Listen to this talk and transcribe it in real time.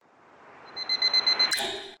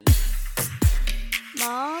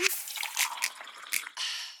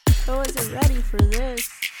wasn't ready for this.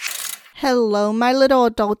 Hello, my little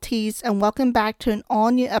adulties, and welcome back to an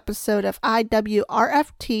all-new episode of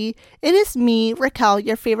IWRFT. It is me, Raquel,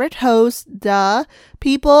 your favorite host. Duh.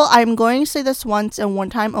 People, I'm going to say this once and one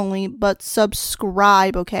time only, but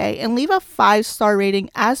subscribe, okay? And leave a 5-star rating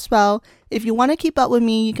as well. If you want to keep up with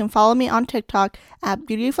me, you can follow me on TikTok at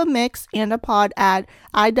Beautiful Mix and a pod at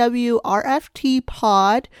IWRFT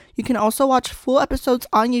Pod. You can also watch full episodes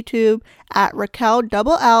on YouTube at Raquel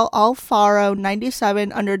L Alfaro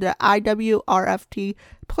 97 under the IWRFT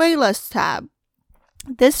playlist tab.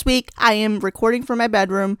 This week, I am recording from my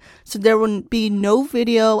bedroom, so there will be no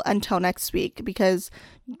video until next week because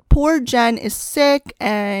poor Jen is sick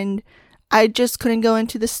and I just couldn't go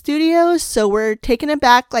into the studio, so we're taking it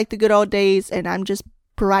back like the good old days, and I'm just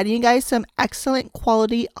providing you guys some excellent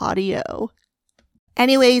quality audio.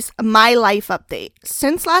 Anyways, my life update.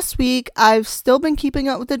 Since last week, I've still been keeping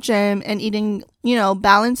up with the gym and eating,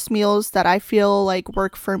 balanced meals that I feel like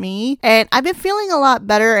work for me. And I've been feeling a lot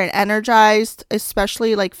better and energized,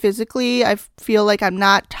 especially like physically. I feel like I'm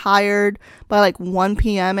not tired by like 1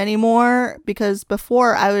 p.m. anymore because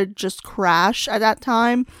before I would just crash at that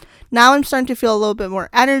time. Now I'm starting to feel a little bit more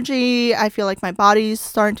energy. I feel like my body's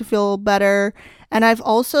starting to feel better. And I've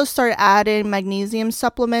also started adding magnesium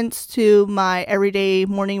supplements to my everyday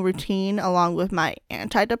morning routine along with my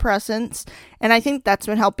antidepressants. And I think that's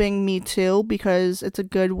been helping me too because it's a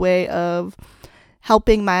good way of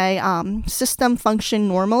helping my system function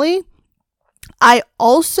normally. I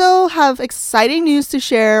also have exciting news to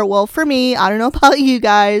share. Well, for me, I don't know about you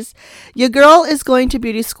guys. Your girl is going to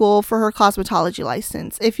beauty school for her cosmetology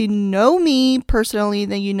license. If you know me personally,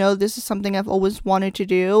 then you know this is something I've always wanted to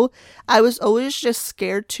do. I was always just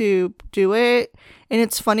scared to do it. And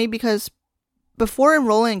it's funny because before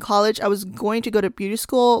enrolling in college, I was going to go to beauty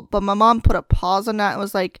school, but my mom put a pause on that and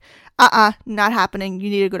was like, not happening. You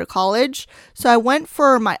need to go to college. So I went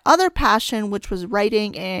for my other passion, which was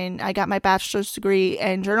writing, and I got my bachelor's degree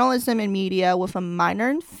in journalism and media with a minor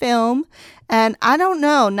in film. And I don't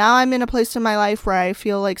know, now I'm in a place in my life where I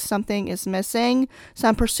feel like something is missing. So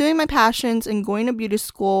I'm pursuing my passions and going to beauty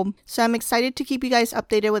school. So I'm excited to keep you guys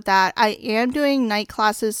updated with that. I am doing night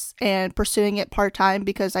classes and pursuing it part-time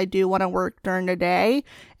because I do want to work during the day.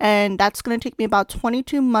 And that's going to take me about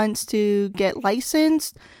 22 months to get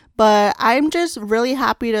licensed. But I'm just really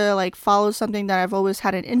happy to follow something that I've always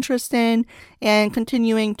had an interest in and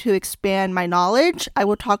continuing to expand my knowledge. I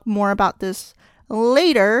will talk more about this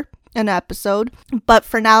later in the episode. But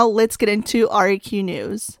for now, let's get into REQ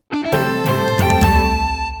news.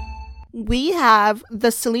 We have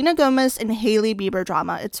the Selena Gomez and Hailey Bieber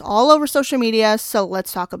drama. It's all over social media, so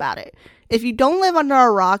let's talk about it. If you don't live under a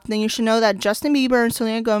rock, then you should know that Justin Bieber and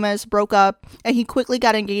Selena Gomez broke up, and he quickly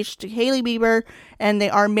got engaged to Hailey Bieber, and they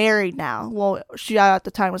are married now. Well, she at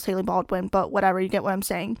the time was Hailey Baldwin, but whatever, you get what I'm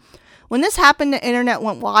saying. When this happened, the internet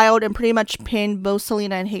went wild and pretty much pinned both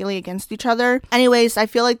Selena and Hailey against each other. Anyways, I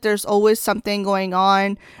feel like there's always something going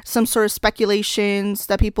on, some sort of speculations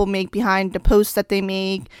that people make behind the posts that they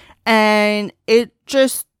make, and it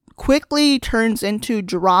just quickly turns into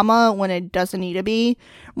drama when it doesn't need to be.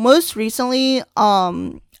 Most recently,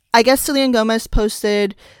 I guess Selena Gomez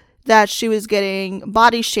posted that she was getting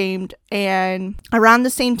body shamed, and around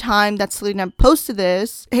the same time that Selena posted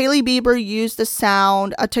this, Hailey Bieber used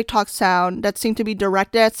a TikTok sound that seemed to be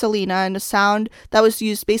directed at Selena, and the sound that was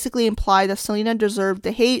used basically implied that Selena deserved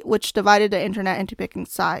the hate, which divided the internet into picking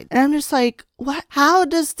sides. And I'm just like, what? How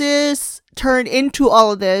does this turn into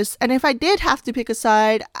all of this? And if I did have to pick a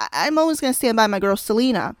side, I'm always going to stand by my girl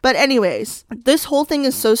Selena. But anyways, this whole thing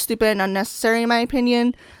is so stupid and unnecessary in my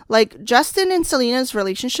opinion. Justin and Selena's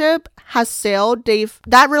relationship has sailed.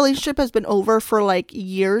 That relationship has been over for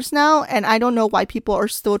years now, and I don't know why people are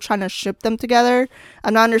still trying to ship them together.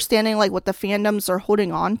 I'm not understanding what the fandoms are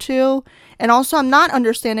holding on to. And also I'm not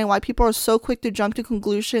understanding why people are so quick to jump to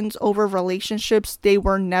conclusions over relationships they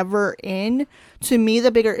were never in. To me,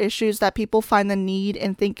 the bigger issue is that people find the need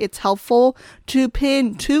and think it's helpful to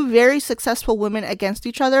pin two very successful women against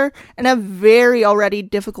each other in a very already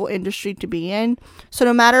difficult industry to be in. So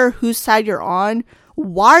no matter whose side you're on,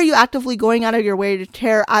 why are you actively going out of your way to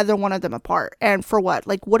tear either one of them apart? And for what?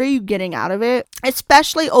 What are you getting out of it?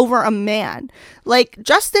 Especially over a man.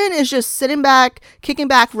 Justin is just sitting back, kicking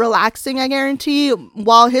back, relaxing, I guarantee,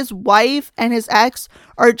 while his wife and his ex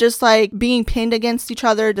are just being pinned against each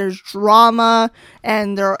other. There's drama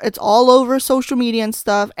and it's all over social media and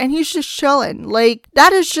stuff, and he's just chilling.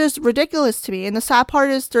 That is just ridiculous to me. And the sad part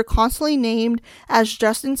is they're constantly named as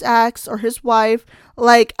Justin's ex or his wife.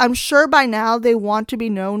 I'm sure by now they want to be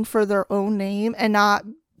known for their own name and not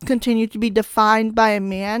continue to be defined by a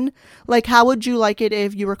man. Like, how would you like it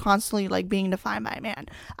if you were constantly like being defined by a man?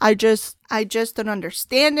 I just don't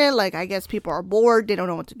understand it. Like, I guess people are bored, they don't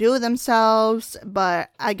know what to do with themselves, but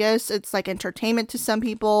I guess it's like entertainment to some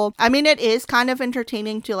people. I mean, it is kind of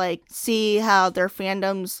entertaining to like see how their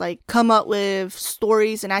fandoms like come up with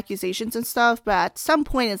stories and accusations and stuff, but at some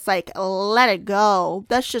point it's like, let it go.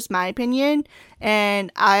 That's just my opinion,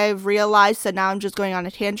 and I've realized that now I'm just going on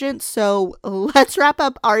a tangent. So let's wrap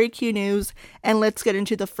up REQ news and let's get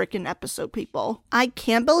into the freaking episode, people. I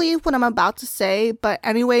can't believe what I'm about to say, but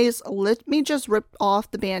anyways, let me just rip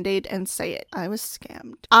off the band-aid and say it. I was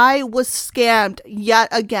scammed. I was scammed yet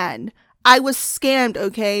again. I was scammed,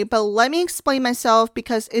 okay? But let me explain myself,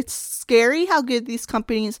 because it's scary how good these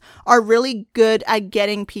companies are really good at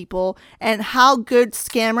getting people and how good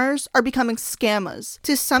scammers are becoming scammers.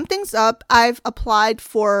 To sum things up, I've applied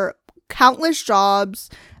for countless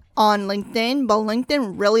jobs on LinkedIn, but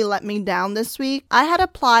LinkedIn really let me down this week. I had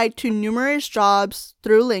applied to numerous jobs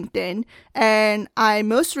through LinkedIn, and I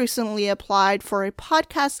most recently applied for a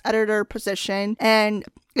podcast editor position, and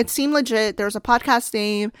it seemed legit. There was a podcast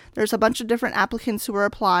name, there's a bunch of different applicants who were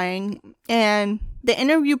applying, and the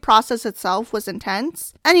interview process itself was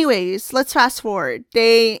intense. Anyways, let's fast forward.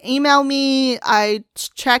 They emailed me, I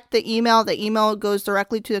checked the email goes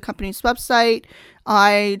directly to the company's website.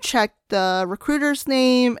 I checked the recruiter's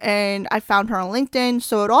name and I found her on LinkedIn,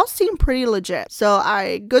 so it all seemed pretty legit. So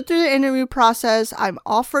I go through the interview process, I'm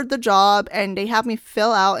offered the job, and they have me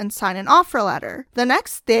fill out and sign an offer letter. The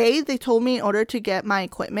next day, they told me in order to get my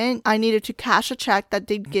equipment, I needed to cash a check that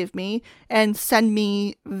they'd give me and send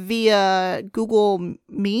me via Google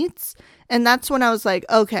Meets. And that's when I was like,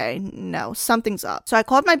 okay, no, something's up. So I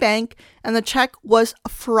called my bank and the check was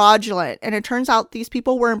fraudulent. And it turns out these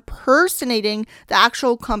people were impersonating the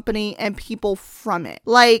actual company and people from it.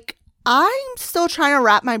 Like, I'm still trying to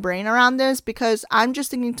wrap my brain around this, because I'm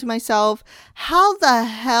just thinking to myself, how the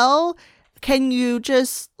hell can you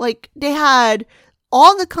just, like, they had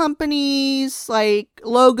all the companies, like,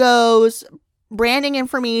 logos, branding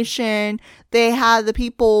information, they had the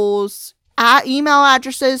people's email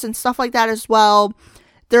addresses and stuff like that as well,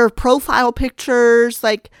 their profile pictures.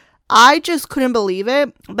 Like, I just couldn't believe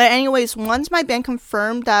it. But anyways, once my bank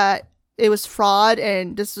confirmed that it was fraud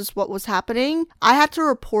and this is what was happening, I had to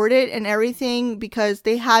report it and everything, because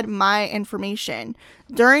they had my information.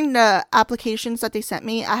 During the applications that they sent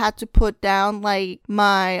me, I had to put down like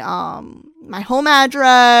my home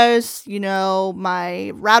address, you know,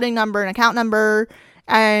 my routing number and account number,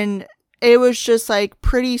 and it was just like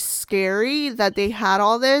pretty scary that they had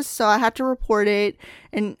all this. So I had to report it,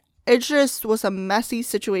 and it just was a messy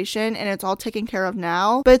situation, and it's all taken care of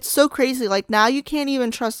now. But it's so crazy. Like, now you can't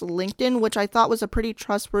even trust LinkedIn, which I thought was a pretty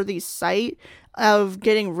trustworthy site of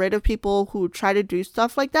getting rid of people who try to do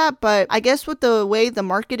stuff like that. But I guess with the way the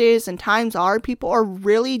market is and times are, people are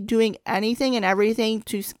really doing anything and everything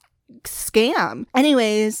to scam.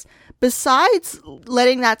 Anyways, besides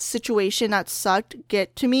letting that situation that sucked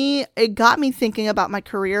get to me, it got me thinking about my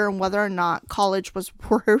career and whether or not college was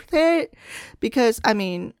worth it. Because, I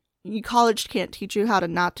mean, college can't teach you how to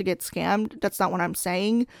not to get scammed. That's not what I'm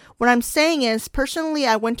saying. What I'm saying is, personally,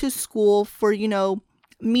 I went to school for, you know,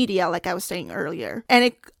 media, like I was saying earlier.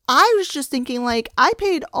 And I was just thinking, like, I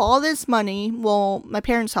paid all this money. Well, my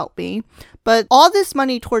parents helped me, but all this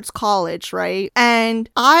money towards college, right? And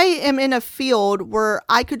I am in a field where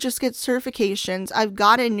I could just get certifications. I've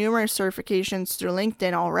gotten numerous certifications through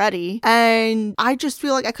LinkedIn already. And I just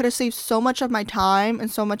feel like I could have saved so much of my time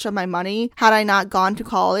and so much of my money had I not gone to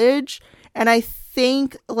college. And I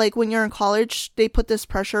think, like, when you're in college, they put this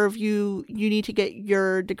pressure of you need to get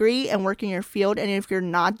your degree and work in your field. And if you're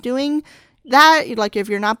not doing that, like, if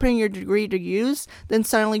you're not putting your degree to use, then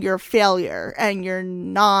suddenly you're a failure and you're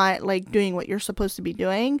not like doing what you're supposed to be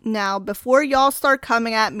doing. Now, before y'all start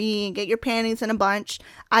coming at me and get your panties in a bunch,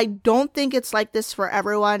 I don't think it's like this for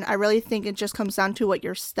everyone. I really think it just comes down to what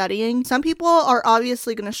you're studying. Some people are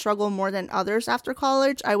obviously going to struggle more than others after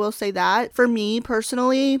college. I will say that. For me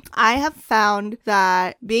personally, I have found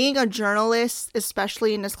that being a journalist,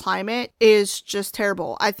 especially in this climate, is just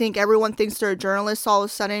terrible. I think everyone thinks they're a journalist all of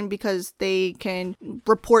a sudden because they can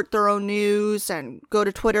report their own news and go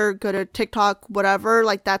to Twitter, go to TikTok, whatever.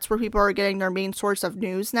 Like, that's where people are getting their main source of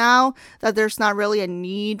news now, that there's not really a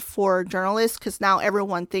need for journalists, because now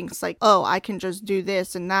everyone thinks like, oh, I can just do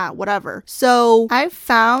this and that, whatever. So I've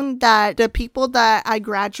found that the people that I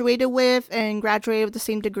graduated with and graduated with the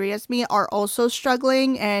same degree as me are also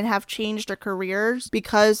struggling and have changed their careers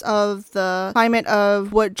because of the climate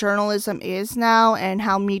of what journalism is now and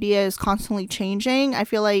how media is constantly changing. I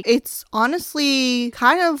feel like it's honestly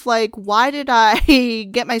kind of like, why did I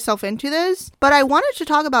get myself into this? But I wanted to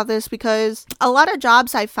talk about this because a lot of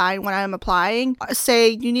jobs I find when I'm applying say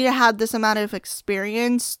you need to have this amount of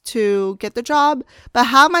experience to get the job. But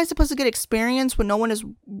how am I supposed to get experience when no one is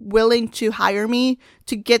willing to hire me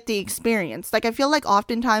to get the experience? Like, I feel like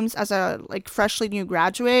oftentimes as a like freshly new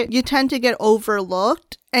graduate, you tend to get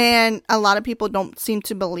overlooked. And a lot of people don't seem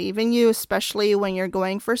to believe in you, especially when you're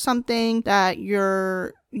going for something that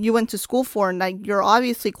you went to school for and like you're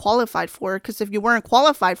obviously qualified for it. Because if you weren't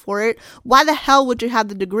qualified for it, why the hell would you have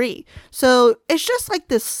the degree? So it's just like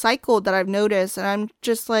this cycle that I've noticed, and I'm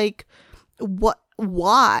just like,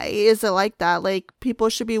 why is it like that? Like, people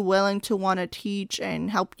should be willing to want to teach and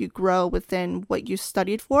help you grow within what you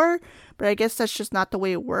studied for, but I guess that's just not the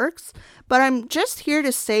way it works. But I'm just here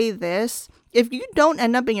to say this: if you don't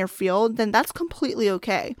end up in your field, then that's completely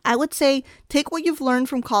okay. I would say take what you've learned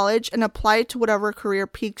from college and apply it to whatever career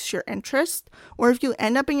piques your interest. Or if you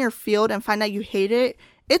end up in your field and find out you hate it,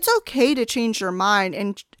 it's okay to change your mind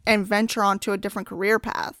and venture onto a different career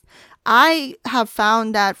path. I have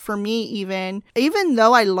found that for me, even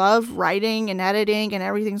though I love writing and editing and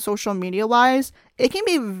everything social media wise, it can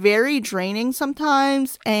be very draining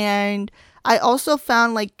sometimes. And I also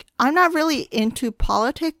found like I'm not really into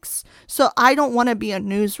politics, so I don't want to be a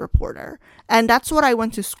news reporter. And that's what I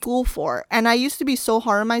went to school for. And I used to be so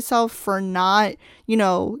hard on myself for not,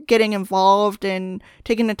 getting involved and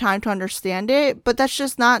taking the time to understand it. But that's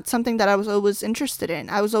just not something that I was always interested in.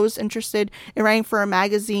 I was always interested in writing for a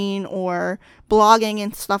magazine or blogging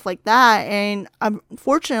and stuff like that. And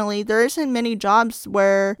unfortunately, there isn't many jobs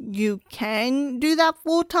where you can do that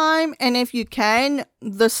full time. And if you can,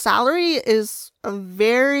 the salary is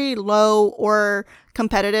very low or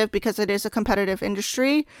competitive because it is a competitive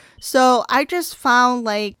industry. So I just found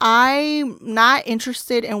like I'm not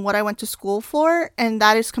interested in what I went to school for, and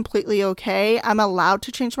that is completely okay. I'm allowed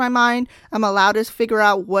to change my mind. I'm allowed to figure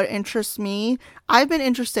out what interests me. I've been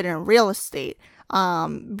interested in real estate,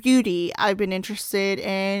 beauty. I've been interested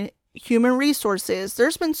in human resources.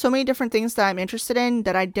 There's been so many different things that I'm interested in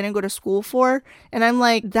that I didn't go to school for. And I'm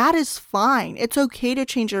like, that is fine. It's okay to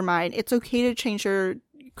change your mind. It's okay to change your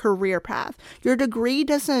career path. Your degree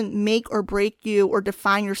doesn't make or break you or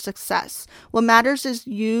define your success. What matters is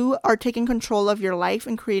you are taking control of your life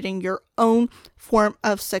and creating your own form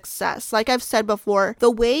of success. Like I've said before, the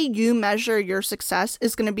way you measure your success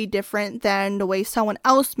is going to be different than the way someone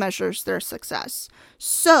else measures their success.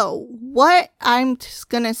 So what I'm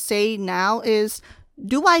going to say now is,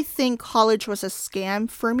 do I think college was a scam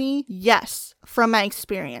for me? Yes, from my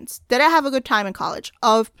experience. Did I have a good time in college?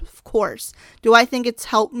 Of course. Do I think it's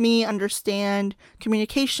helped me understand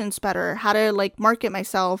communications better, how to market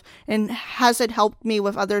myself, and has it helped me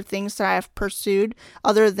with other things that I have pursued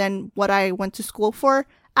other than what I went to school for?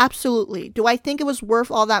 Absolutely. Do I think it was worth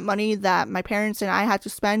all that money that my parents and I had to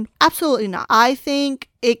spend? Absolutely not. I think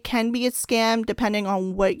it can be a scam depending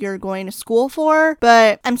on what you're going to school for,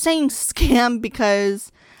 but I'm saying scam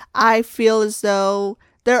because I feel as though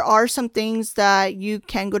there are some things that you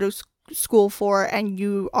can go to school for and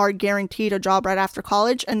you are guaranteed a job right after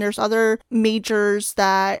college, and there's other majors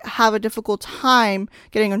that have a difficult time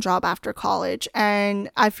getting a job after college,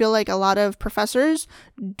 and I feel like a lot of professors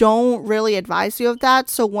don't really advise you of that.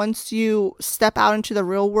 So once you step out into the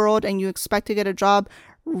real world and you expect to get a job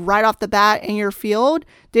right off the bat in your field,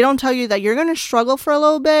 they don't tell you that you're going to struggle for a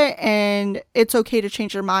little bit and it's okay to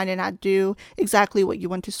change your mind and not do exactly what you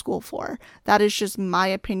went to school for. That is just my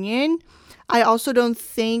opinion. I also don't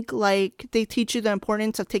think they teach you the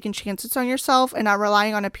importance of taking chances on yourself and not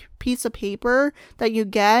relying on a piece of paper that you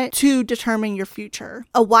get to determine your future.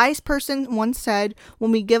 A wise person once said,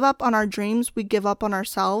 when we give up on our dreams, we give up on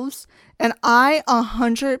ourselves. And I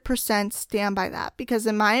 100% stand by that, because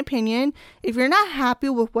in my opinion, if you're not happy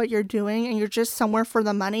with what you're doing and you're just somewhere for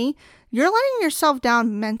the money, you're letting yourself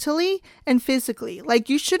down mentally and physically.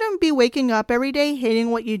 You shouldn't be waking up every day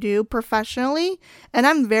hating what you do professionally. And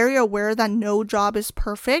I'm very aware that no job is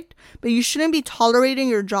perfect, but you shouldn't be tolerating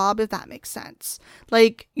your job, if that makes sense.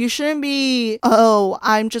 You shouldn't be,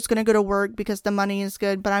 I'm just going to go to work because the money is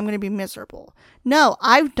good, but I'm going to be miserable. No,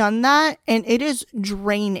 I've done that and it is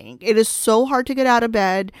draining. It is so hard to get out of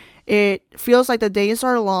bed. It feels like the days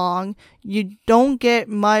are long. You don't get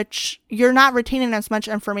much, you're not retaining as much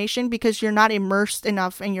information because you're not immersed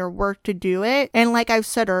enough in your work to do it. And like I've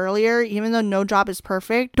said earlier, even though no job is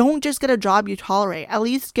perfect, don't just get a job you tolerate. At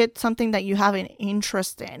least get something that you have an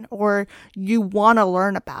interest in or you want to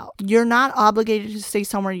learn about. You're not obligated to stay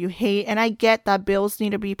somewhere you hate. And I get that bills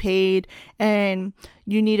need to be paid and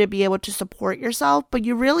you need to be able to support yourself, but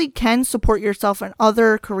you really can support yourself in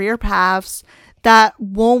other career paths that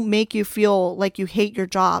won't make you feel like you hate your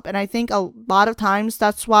job. And I think a lot of times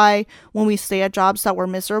that's why when we stay at jobs that we're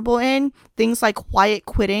miserable in, things like quiet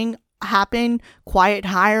quitting happen, quiet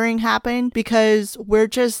hiring happen, because we're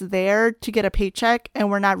just there to get a paycheck and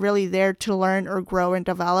we're not really there to learn or grow and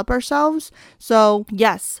develop ourselves. So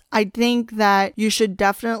yes, I think that you should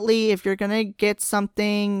definitely, if you're gonna get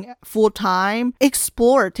something full time,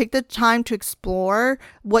 take the time to explore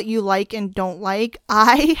what you like and don't like.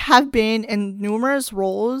 I have been in numerous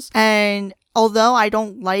roles, and although I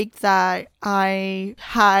don't like that I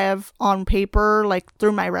have on paper, like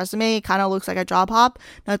through my resume, it kind of looks like a job hop.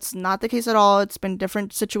 That's not the case at all. It's been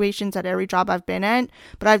different situations at every job I've been in,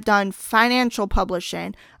 but I've done financial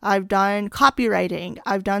publishing, I've done copywriting,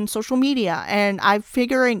 I've done social media, and I'm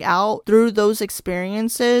figuring out through those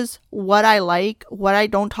experiences what I like, what I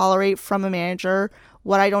don't tolerate from a manager,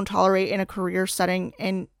 what I don't tolerate in a career setting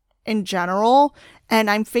in general. And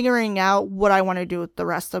I'm figuring out what I want to do with the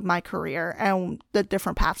rest of my career and the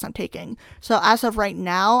different paths I'm taking. So as of right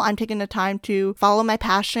now, I'm taking the time to follow my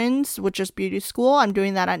passions, which is beauty school. I'm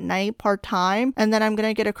doing that at night part-time. And then I'm going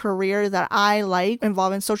to get a career that I like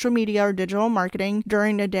involving social media or digital marketing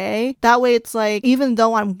during the day. That way it's like, even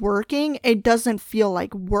though I'm working, it doesn't feel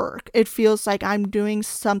like work. It feels like I'm doing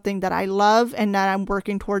something that I love and that I'm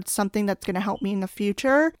working towards something that's going to help me in the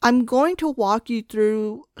future. I'm going to walk you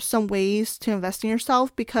through some ways to invest in yourself,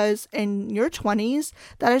 because in your 20s,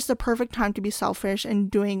 that is the perfect time to be selfish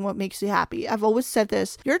and doing what makes you happy. I've always said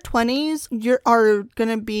this, your 20s are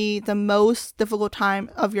gonna be the most difficult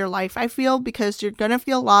time of your life, I feel, because you're gonna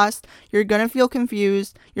feel lost, you're gonna feel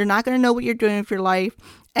confused, you're not gonna know what you're doing with your life,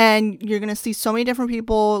 and you're gonna see so many different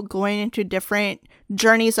people going into different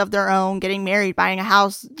journeys of their own, getting married, buying a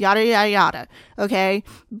house, yada yada yada. Okay,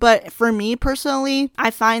 but for me personally,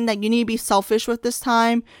 I find that you need to be selfish with this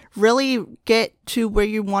time, really get to where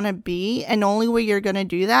you want to be, and the only way you're gonna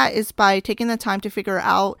do that is by taking the time to figure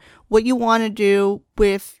out what you want to do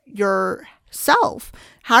with yourself.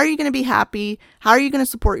 How are you gonna be happy? How are you gonna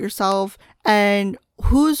support yourself? And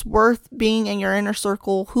who's worth being in your inner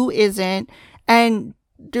circle, who isn't? And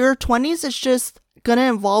your 20s is just gonna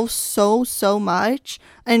involve so much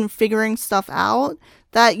and figuring stuff out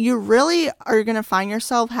that you really are gonna find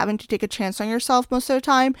yourself having to take a chance on yourself most of the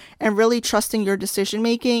time, and really trusting your decision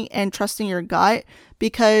making and trusting your gut,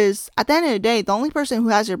 because at the end of the day, the only person who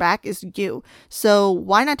has your back is you. So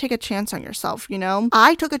why not take a chance on yourself, you know?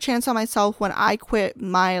 I took a chance on myself when I quit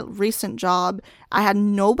my recent job. I had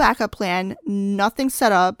no backup plan, nothing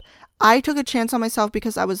set up. I took a chance on myself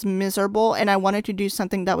because I was miserable and I wanted to do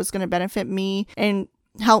something that was going to benefit me and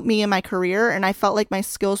help me in my career, and I felt like my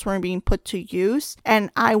skills weren't being put to use, and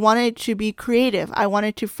I wanted to be creative. I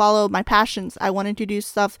wanted to follow my passions. I wanted to do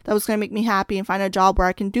stuff that was going to make me happy and find a job where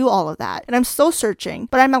I can do all of that. And I'm still searching,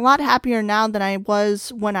 but I'm a lot happier now than I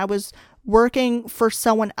was when I was working for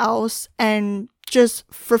someone else and just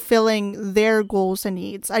fulfilling their goals and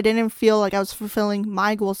needs. I didn't feel like I was fulfilling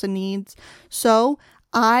my goals and needs. So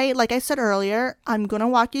like I said earlier, I'm going to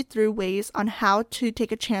walk you through ways on how to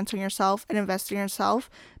take a chance on yourself and invest in yourself,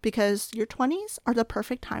 because your 20s are the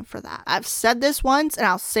perfect time for that. I've said this once and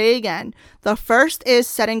I'll say it again. The first is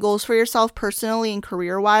setting goals for yourself personally and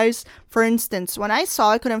career-wise. For instance, when I saw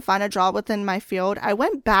I couldn't find a job within my field, I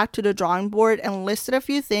went back to the drawing board and listed a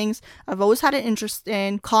few things I've always had an interest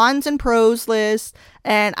in, cons and pros list,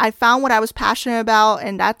 and I found what I was passionate about,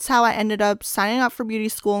 and that's how I ended up signing up for beauty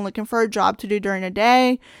school and looking for a job to do during the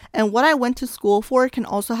day. And what I went to school for can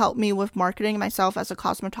also help me with marketing myself as a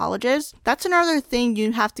cosmetologist. That's another thing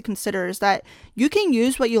you have to consider, is that you can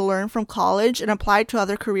use what you learn from college and apply it to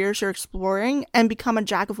other careers you're exploring and become a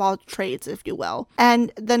jack of all trades, if you will.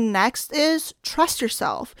 And the next is trust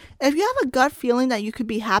yourself. If you have a gut feeling that you could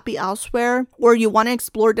be happy elsewhere, or you want to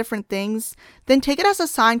explore different things, then take it as a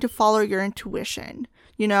sign to follow your intuition.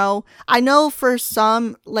 You know, I know for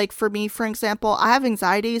some, like for me, for example, I have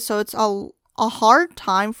anxiety, so it's a hard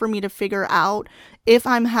time for me to figure out if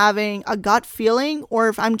I'm having a gut feeling or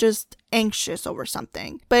if I'm just anxious over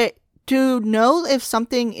something. But to know if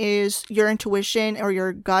something is your intuition or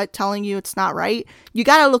your gut telling you it's not right, you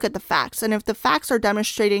got to look at the facts. And if the facts are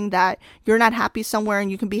demonstrating that you're not happy somewhere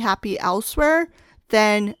and you can be happy elsewhere,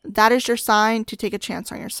 then that is your sign to take a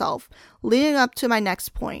chance on yourself. Leading up to my next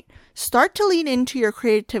point, start to lean into your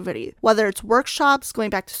creativity, whether it's workshops, going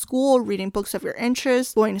back to school, reading books of your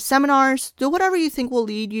interest, going to seminars. Do whatever you think will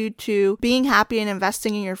lead you to being happy and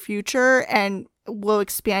investing in your future and will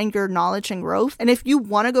expand your knowledge and growth. And if you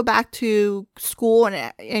want to go back to school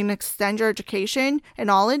and extend your education and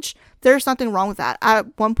knowledge, there's nothing wrong with that. At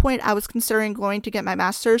one point, I was considering going to get my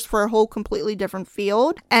master's for a whole completely different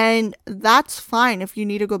field, and that's fine if you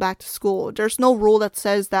need to go back to school. There's no rule that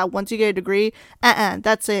says that once you get a degree,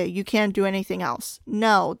 that's it, you can't do anything else.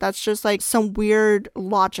 No, that's just like some weird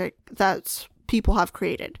logic that people have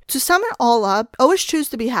created. To sum it all up, always choose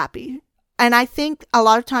to be happy. And I think a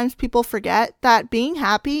lot of times people forget that being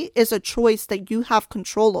happy is a choice that you have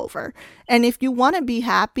control over. And if you want to be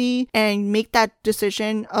happy and make that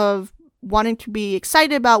decision of wanting to be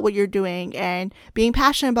excited about what you're doing and being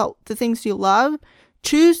passionate about the things you love,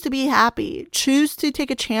 choose to be happy. Choose to take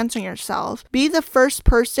a chance on yourself. Be the first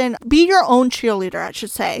person, be your own cheerleader, I should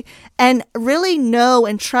say, and really know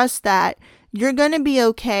and trust that you're going to be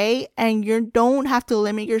okay and you don't have to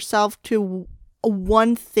limit yourself to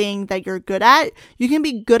one thing that you're good at. You can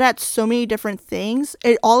be good at so many different things.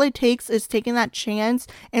 All it takes is taking that chance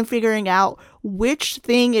and figuring out which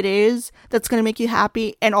thing it is that's going to make you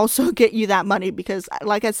happy and also get you that money, because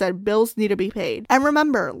like I said, bills need to be paid. And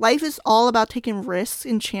remember, life is all about taking risks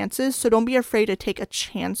and chances, so don't be afraid to take a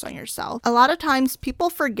chance on yourself. A lot of times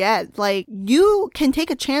people forget, like, you can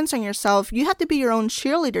take a chance on yourself. You have to be your own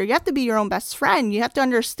cheerleader. You have to be your own best friend. You have to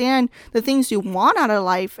understand the things you want out of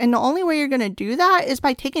life, and the only way you're going to do that is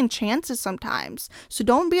by taking chances sometimes. So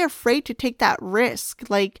don't be afraid to take that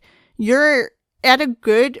risk. Like, you're at a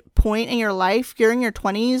good point in your life, you're in your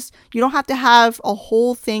 20s, you don't have to have a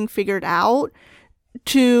whole thing figured out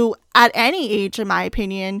to, at any age, in my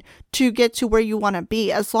opinion, to get to where you want to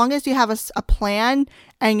be. As long as you have a plan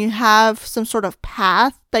and you have some sort of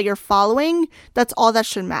path that you're following, that's all that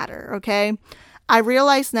should matter, okay? I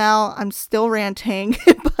realize now I'm still ranting,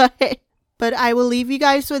 but I will leave you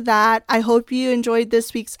guys with that. I hope you enjoyed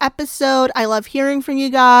this week's episode. I love hearing from you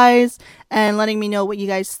guys and letting me know what you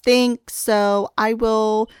guys think. So I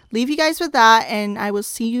will leave you guys with that, and I will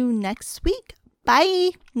see you next week.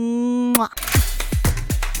 Bye. Mwah.